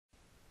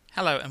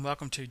Hello and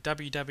welcome to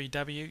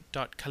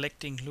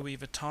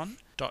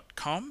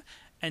www.collectinglouisvuitton.com,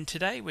 and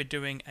today we're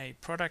doing a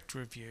product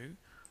review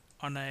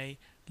on a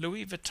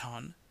Louis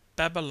Vuitton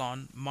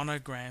Babylone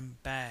monogram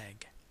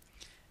bag.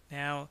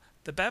 Now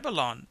the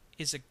Babylone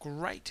is a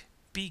great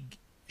big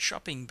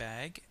shopping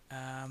bag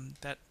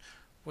that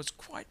was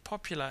quite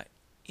popular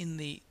in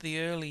the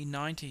early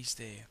 90s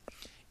there.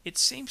 It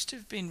seems to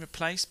have been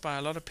replaced by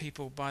a lot of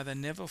people by the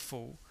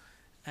Neverfull,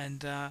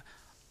 and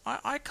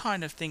I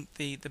kind of think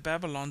the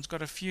Babylone's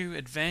got a few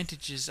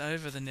advantages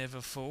over the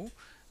Neverfull.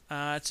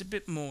 It's a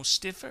bit more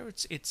stiffer.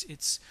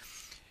 It's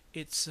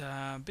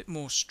a bit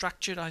more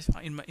structured,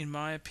 in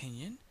my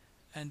opinion.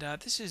 And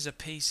this is a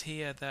piece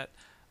here that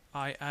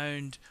I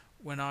owned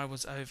when I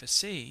was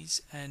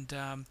overseas, and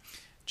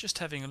just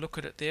having a look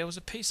at it, there was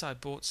a piece I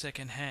bought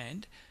second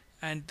hand,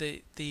 and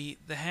the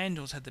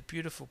handles had the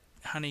beautiful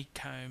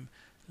honeycomb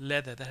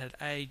leather that had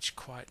aged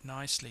quite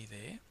nicely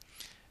there,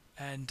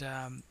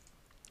 and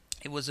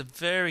it was a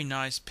very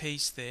nice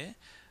piece there.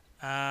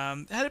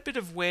 It had a bit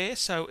of wear,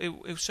 so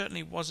it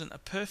certainly wasn't a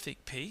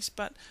perfect piece,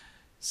 but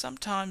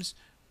sometimes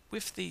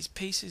with these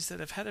pieces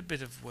that have had a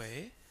bit of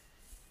wear,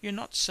 you're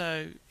not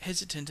so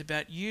hesitant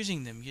about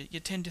using them. You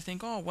tend to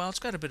think, oh well, it's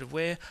got a bit of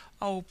wear,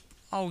 I'll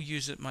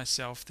use it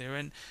myself there,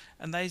 and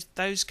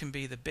those can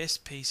be the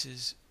best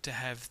pieces to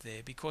have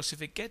there, because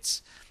if it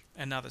gets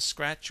another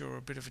scratch or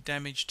a bit of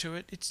damage to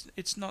it,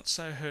 it's not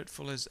so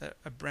hurtful as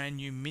a brand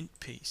new mint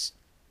piece.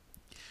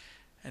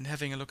 And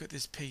having a look at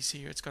this piece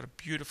here, it's got a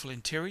beautiful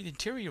interior. The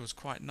interior was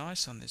quite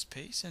nice on this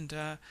piece, and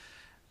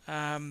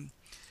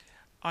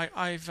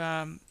I've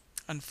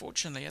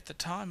unfortunately at the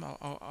time it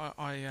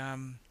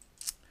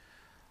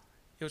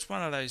was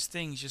one of those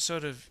things,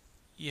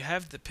 you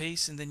have the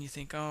piece and then you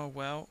think, oh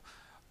well,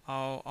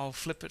 I'll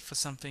flip it for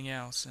something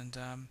else, and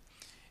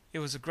it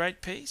was a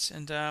great piece,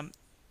 and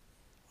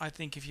I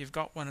think if you've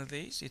got one of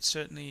these, it's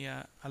certainly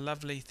a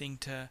lovely thing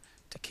to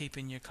keep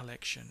in your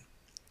collection.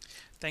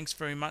 Thanks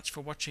very much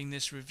for watching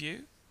this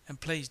review, and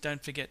please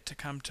don't forget to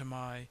come to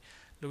my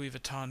Louis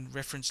Vuitton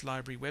reference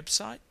library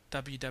website,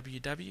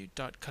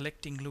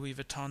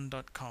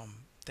 www.collectinglouisvuitton.com.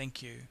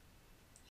 Thank you.